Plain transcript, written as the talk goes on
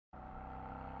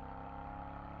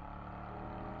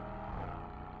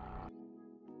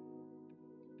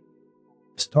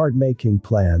Start making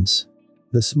plans.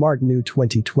 The smart new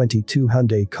 2022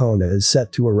 Hyundai Kona is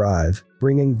set to arrive,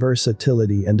 bringing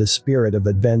versatility and a spirit of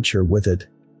adventure with it.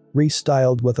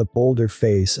 Restyled with a bolder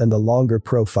face and a longer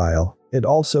profile, it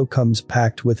also comes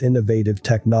packed with innovative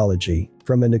technology,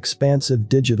 from an expansive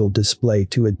digital display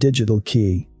to a digital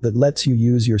key that lets you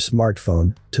use your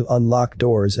smartphone to unlock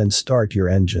doors and start your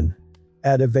engine.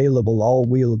 Add available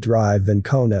all-wheel drive, and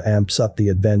Kona amps up the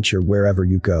adventure wherever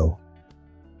you go.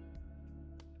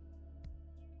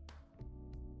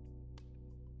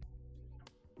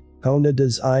 Kona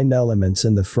design elements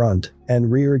in the front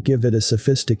and rear give it a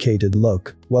sophisticated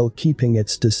look while keeping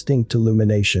its distinct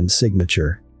illumination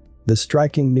signature. The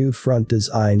striking new front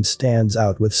design stands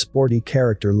out with sporty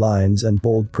character lines and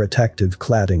bold protective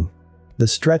cladding. The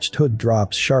stretched hood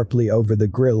drops sharply over the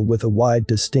grille with a wide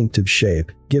distinctive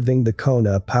shape, giving the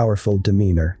Kona a powerful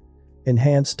demeanor.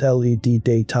 Enhanced LED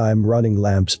daytime running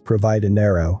lamps provide a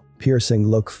narrow, piercing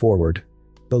look forward.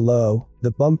 Below,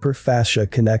 the bumper fascia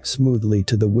connects smoothly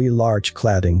to the wheel arch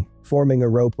cladding, forming a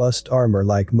robust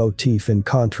armor-like motif in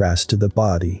contrast to the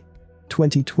body.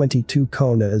 2022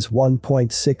 Kona is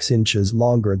 1.6 inches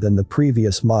longer than the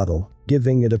previous model,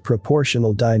 giving it a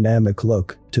proportional dynamic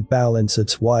look to balance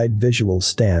its wide visual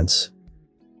stance.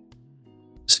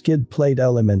 Skid plate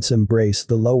elements embrace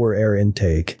the lower air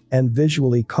intake and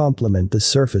visually complement the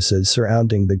surfaces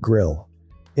surrounding the grille.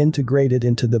 Integrated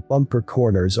into the bumper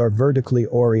corners are vertically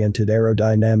oriented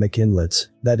aerodynamic inlets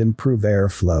that improve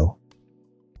airflow.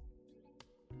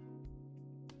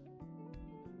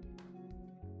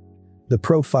 The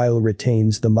profile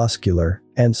retains the muscular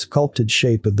and sculpted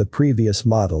shape of the previous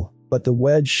model, but the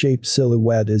wedge-shaped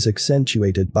silhouette is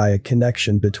accentuated by a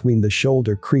connection between the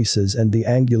shoulder creases and the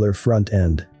angular front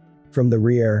end. From the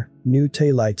rear, new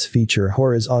taillights feature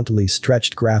horizontally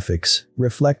stretched graphics,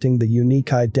 reflecting the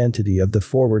unique identity of the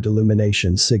forward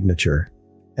illumination signature.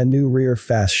 A new rear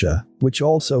fascia, which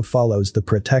also follows the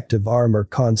protective armor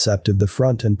concept of the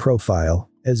front and profile,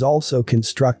 is also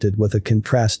constructed with a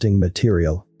contrasting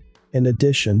material. In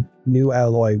addition, new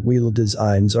alloy wheel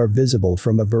designs are visible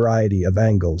from a variety of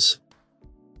angles.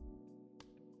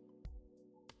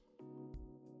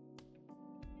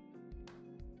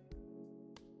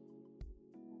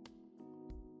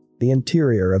 The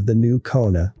interior of the new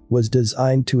Kona was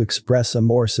designed to express a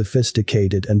more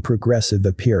sophisticated and progressive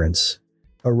appearance.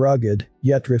 A rugged,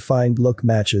 yet refined look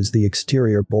matches the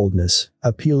exterior boldness,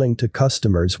 appealing to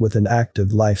customers with an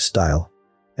active lifestyle.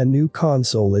 A new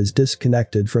console is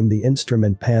disconnected from the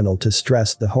instrument panel to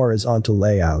stress the horizontal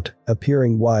layout,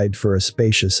 appearing wide for a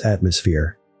spacious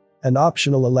atmosphere. An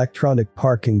optional electronic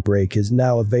parking brake is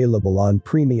now available on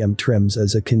premium trims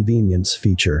as a convenience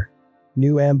feature.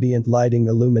 New ambient lighting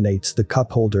illuminates the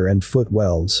cupholder and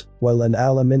footwells, while an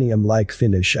aluminium-like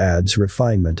finish adds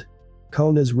refinement.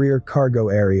 Kona's rear cargo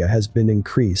area has been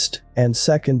increased, and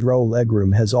second-row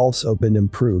legroom has also been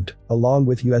improved, along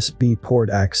with USB port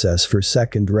access for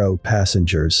second-row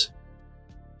passengers.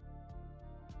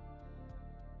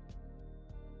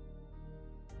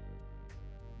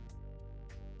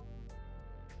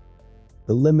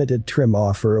 The limited trim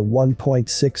offer a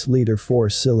 1.6-liter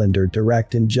four-cylinder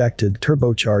direct-injected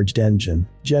turbocharged engine,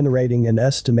 generating an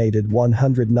estimated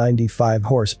 195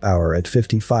 horsepower at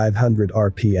 5,500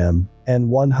 RPM, and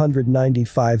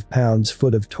 195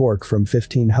 pounds-foot of torque from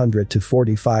 1,500 to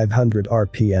 4,500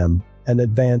 RPM, an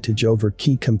advantage over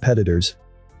key competitors.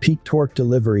 Peak torque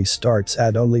delivery starts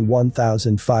at only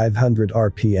 1,500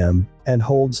 RPM, and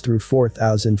holds through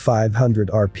 4,500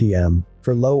 RPM.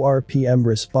 For low RPM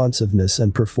responsiveness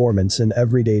and performance in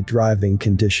everyday driving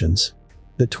conditions.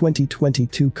 The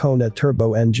 2022 Kona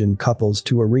turbo engine couples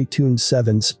to a retuned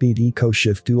 7-speed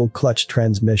EcoShift dual-clutch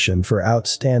transmission for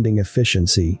outstanding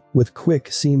efficiency, with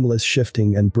quick seamless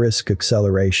shifting and brisk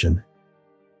acceleration.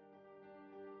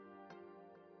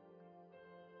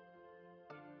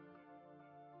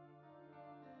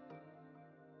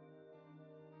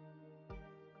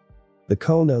 The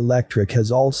Kona Electric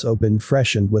has also been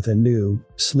freshened with a new,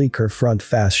 sleeker front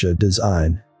fascia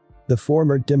design. The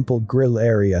former dimpled grille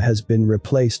area has been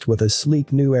replaced with a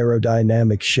sleek new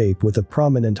aerodynamic shape with a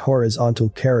prominent horizontal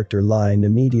character line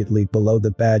immediately below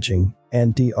the badging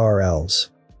and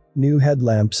DRLs. New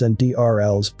headlamps and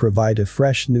DRLs provide a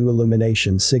fresh new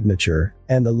illumination signature,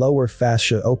 and the lower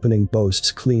fascia opening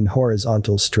boasts clean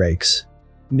horizontal strakes.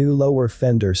 New lower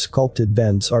fender sculpted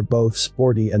vents are both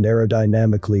sporty and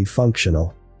aerodynamically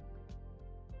functional.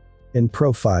 In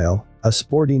profile, a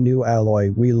sporty new alloy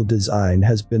wheel design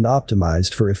has been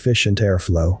optimized for efficient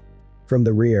airflow. From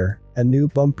the rear, a new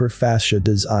bumper fascia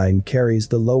design carries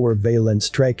the lower valence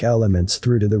trake elements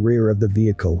through to the rear of the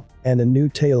vehicle, and a new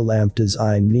tail lamp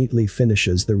design neatly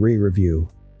finishes the rear view.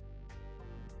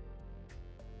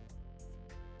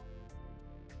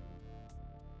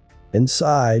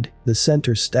 Inside, the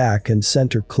center stack and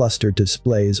center cluster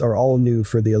displays are all new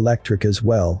for the electric as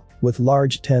well, with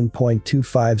large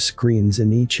 10.25 screens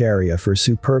in each area for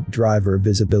superb driver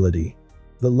visibility.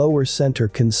 The lower center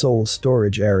console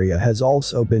storage area has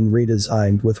also been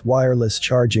redesigned with wireless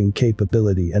charging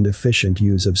capability and efficient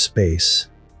use of space.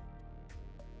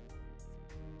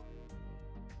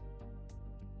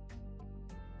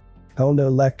 Kona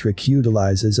Electric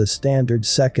utilizes a standard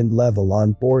second-level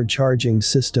on-board charging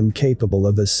system capable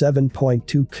of a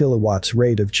 7.2 kW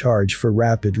rate of charge for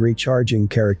rapid recharging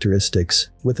characteristics,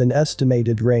 with an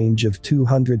estimated range of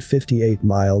 258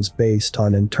 miles based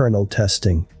on internal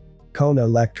testing. Kona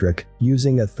Electric,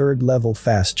 using a third-level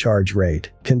fast charge rate,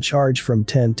 can charge from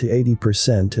 10 to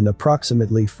 80% in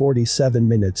approximately 47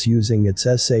 minutes using its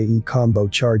SAE combo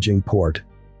charging port.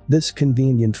 This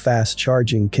convenient fast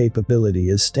charging capability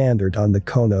is standard on the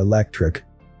Kona Electric.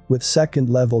 With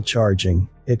second-level charging,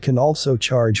 it can also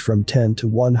charge from 10 to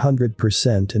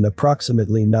 100% in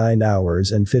approximately 9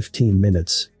 hours and 15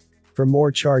 minutes. For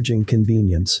more charging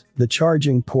convenience, the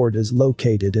charging port is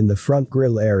located in the front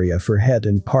grille area for head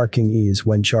and parking ease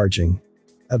when charging.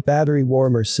 A battery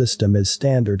warmer system is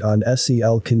standard on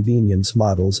SEL convenience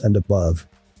models and above.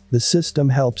 The system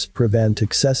helps prevent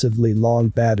excessively long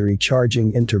battery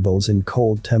charging intervals in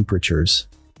cold temperatures.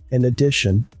 In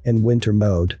addition, in winter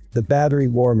mode, the battery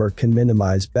warmer can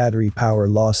minimize battery power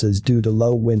losses due to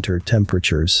low winter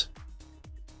temperatures.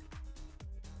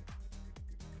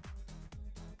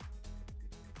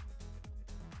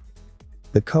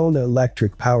 The Kona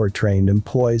Electric powertrain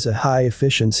employs a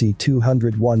high-efficiency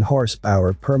 201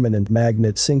 horsepower permanent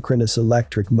magnet synchronous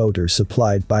electric motor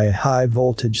supplied by a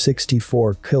high-voltage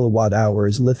 64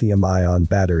 kWh lithium-ion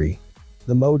battery.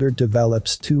 The motor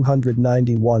develops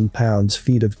 291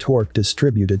 pounds-feet of torque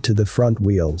distributed to the front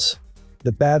wheels.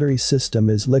 The battery system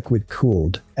is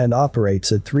liquid-cooled and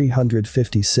operates at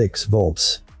 356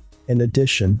 volts. In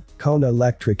addition, Kona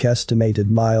Electric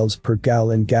estimated miles per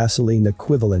gallon gasoline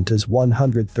equivalent is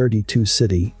 132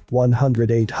 city,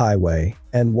 108 highway,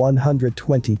 and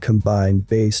 120 combined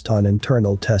based on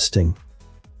internal testing.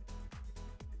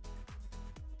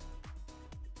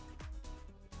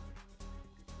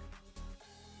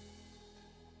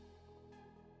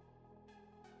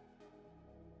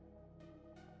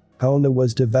 Kona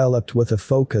was developed with a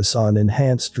focus on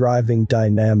enhanced driving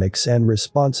dynamics and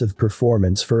responsive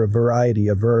performance for a variety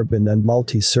of urban and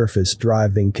multi-surface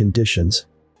driving conditions.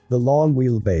 The long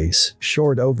wheelbase,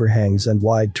 short overhangs and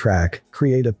wide track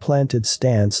create a planted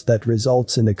stance that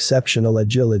results in exceptional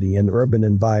agility in urban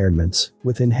environments,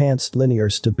 with enhanced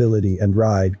linear stability and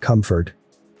ride comfort.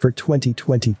 For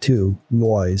 2022,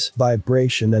 noise,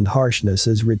 vibration and harshness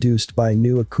is reduced by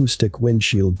new acoustic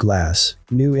windshield glass,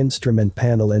 new instrument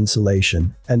panel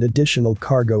insulation, and additional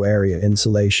cargo area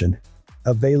insulation.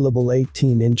 Available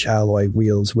 18-inch alloy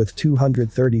wheels with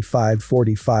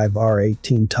 235/45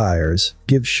 R18 tires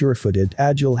give sure-footed,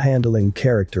 agile handling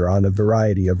character on a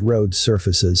variety of road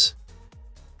surfaces.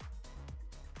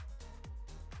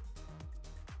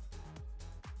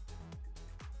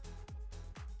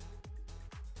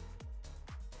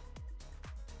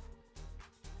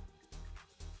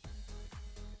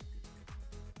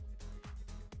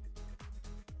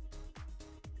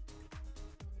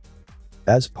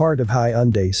 As part of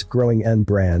Hyundai's growing N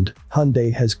brand,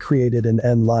 Hyundai has created an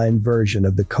N-line version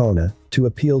of the Kona to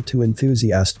appeal to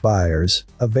enthusiast buyers,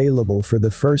 available for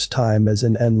the first time as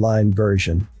an N-line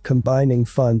version, combining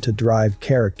fun-to-drive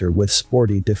character with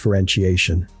sporty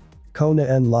differentiation. Kona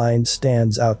N-line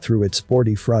stands out through its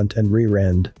sporty front and rear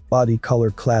end, body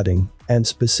color cladding, and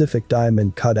specific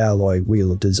diamond-cut alloy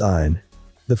wheel design.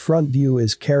 The front view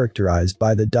is characterized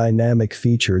by the dynamic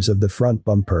features of the front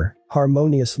bumper,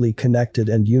 harmoniously connected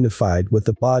and unified with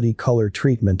the body color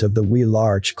treatment of the wheel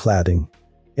arch cladding.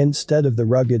 Instead of the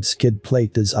rugged skid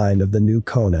plate design of the new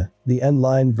Kona, the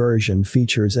N-line version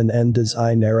features an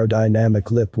N-design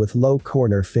aerodynamic lip with low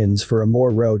corner fins for a more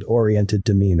road-oriented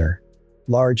demeanor.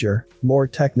 Larger, more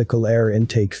technical air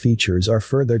intake features are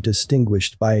further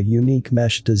distinguished by a unique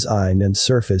mesh design and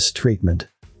surface treatment.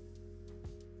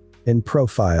 In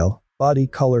profile, body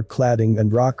color cladding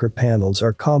and rocker panels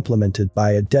are complemented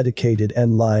by a dedicated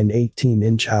N-line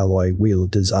 18-inch alloy wheel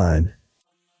design.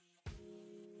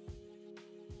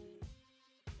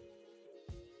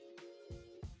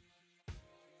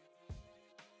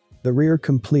 The rear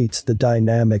completes the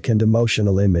dynamic and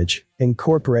emotional image,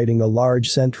 incorporating a large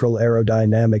central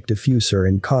aerodynamic diffuser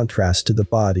in contrast to the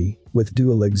body, with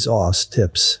dual exhaust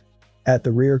tips. At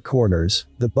the rear corners,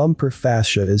 the bumper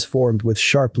fascia is formed with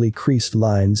sharply creased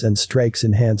lines and strakes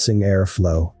enhancing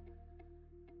airflow.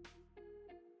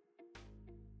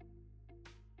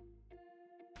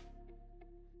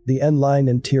 The N-Line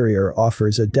interior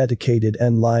offers a dedicated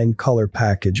N-Line color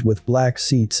package with black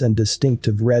seats and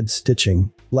distinctive red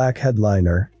stitching, black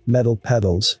headliner, metal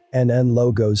pedals, and N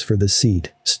logos for the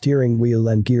seat, steering wheel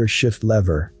and gear shift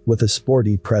lever, with a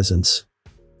sporty presence.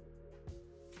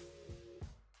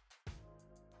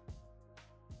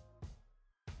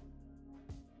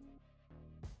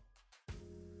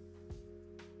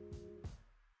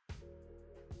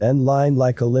 N-Line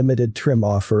like a limited trim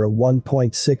offer a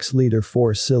 1.6-liter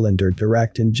 4-cylinder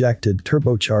direct-injected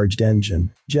turbocharged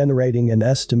engine, generating an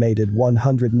estimated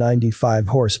 195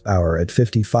 horsepower at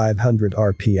 5,500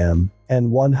 RPM,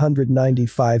 and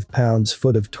 195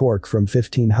 pounds-foot of torque from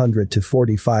 1,500 to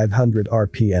 4,500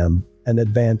 RPM, an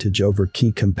advantage over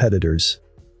key competitors.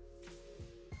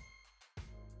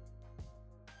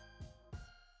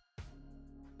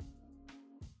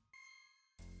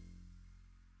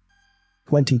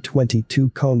 2022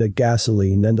 Kona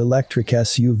gasoline and electric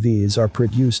SUVs are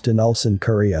produced in Ulsan,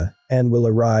 Korea, and will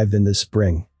arrive in the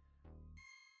spring.